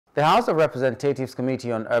The House of Representatives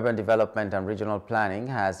Committee on Urban Development and Regional Planning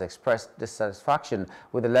has expressed dissatisfaction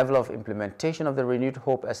with the level of implementation of the Renewed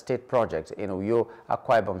Hope Estate project in Uyo,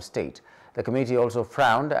 Akwa-ibom State. The committee also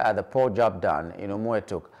frowned at the poor job done in Umu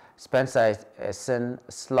Etuk-Spencer Esin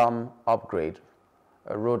slum upgrade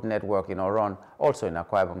road network in Oron, also in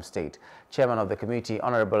Akwa-ibom State. Chairman of the committee,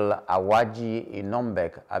 Honorable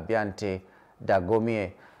Awaji-Inombek Abiante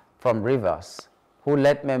Dagomie from Rivers, who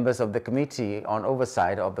led members of the committee on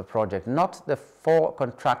oversight of the project, not the 4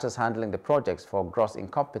 contractors handling the projects for gross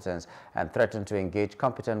incompetence, and threatened to engage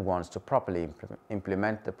competent ones to properly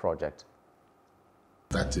implement the project.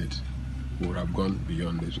 That's it. We would have gone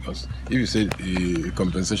beyond this, because if you say the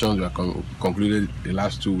compensations were concluded the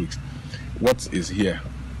last 2 weeks, what is here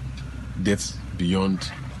dates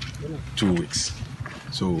beyond 2 weeks.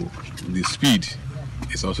 So the speed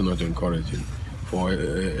is also not encouraging. For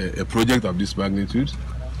a project of this magnitude,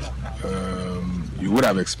 you would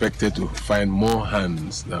have expected to find more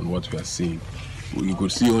hands than what we are seeing. You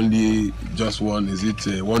could see only just one,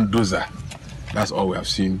 one dozer? That's all we have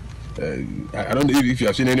seen. I don't know if you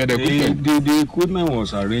have seen any other equipment. The equipment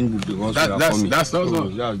was arranged because that's also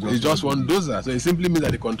it's just one dozer. So it simply means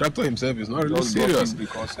that the contractor himself is not really serious.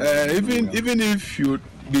 Even if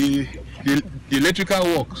the electrical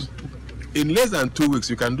works, in less than 2 weeks,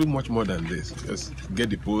 you can do much more than this. Just get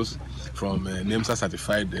the poles from NEMSA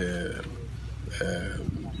certified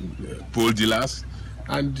pole dealers,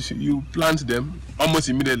 and you plant them almost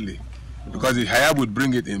immediately, because the hire would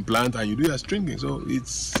bring it in plant and you do your stringing. So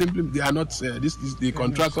it's simply, they are not, the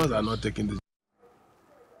contractors are not taking this.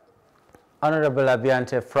 Honorable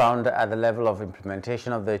Abiante frowned at the level of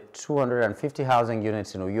implementation of the 250 housing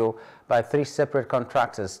units in Uyo by 3 separate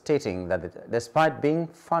contractors, stating that despite being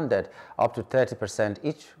funded up to 30%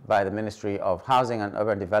 each by the Ministry of Housing and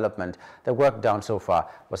Urban Development, the work done so far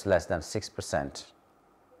was less than 6%.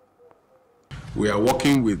 We are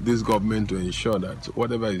working with this government to ensure that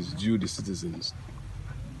whatever is due the citizens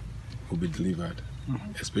will be delivered,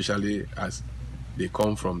 especially as they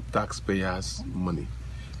come from taxpayers' money.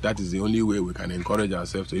 That is the only way we can encourage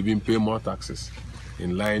ourselves to even pay more taxes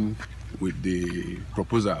in line with the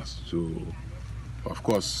proposals to, of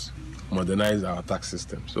course, modernize our tax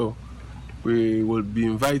system. So we will be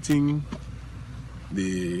inviting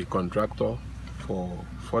the contractor for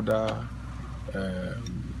further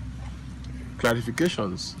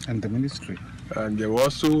clarifications. And the ministry. And they will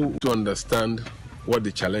also to understand what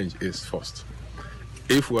the challenge is first.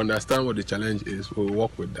 If we understand what the challenge is, we'll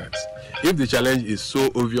work with that. If the challenge is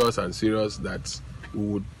so obvious and serious that we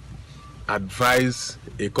would advise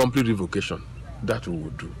a complete revocation, that we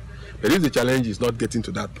would do. But if the challenge is not getting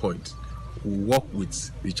to that point, we'll work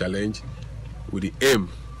with the challenge with the aim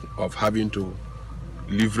of having to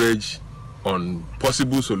leverage on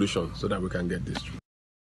possible solutions so that we can get this through.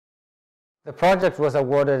 The project was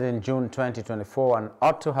awarded in June 2024 and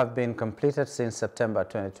ought to have been completed since September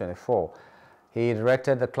 2024. He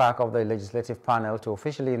directed the clerk of the legislative panel to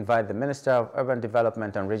officially invite the Minister of Urban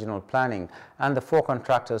Development and Regional Planning and the 4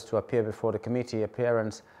 contractors to appear before the committee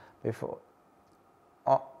appearance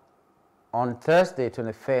on Thursday,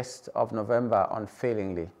 21st of November,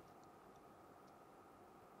 unfailingly.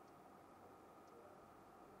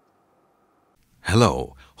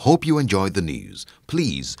 Hello, hope you enjoyed the news.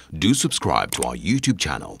 Please do subscribe to our YouTube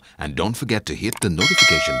channel and don't forget to hit the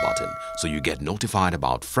notification button so you get notified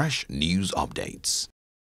about fresh news updates.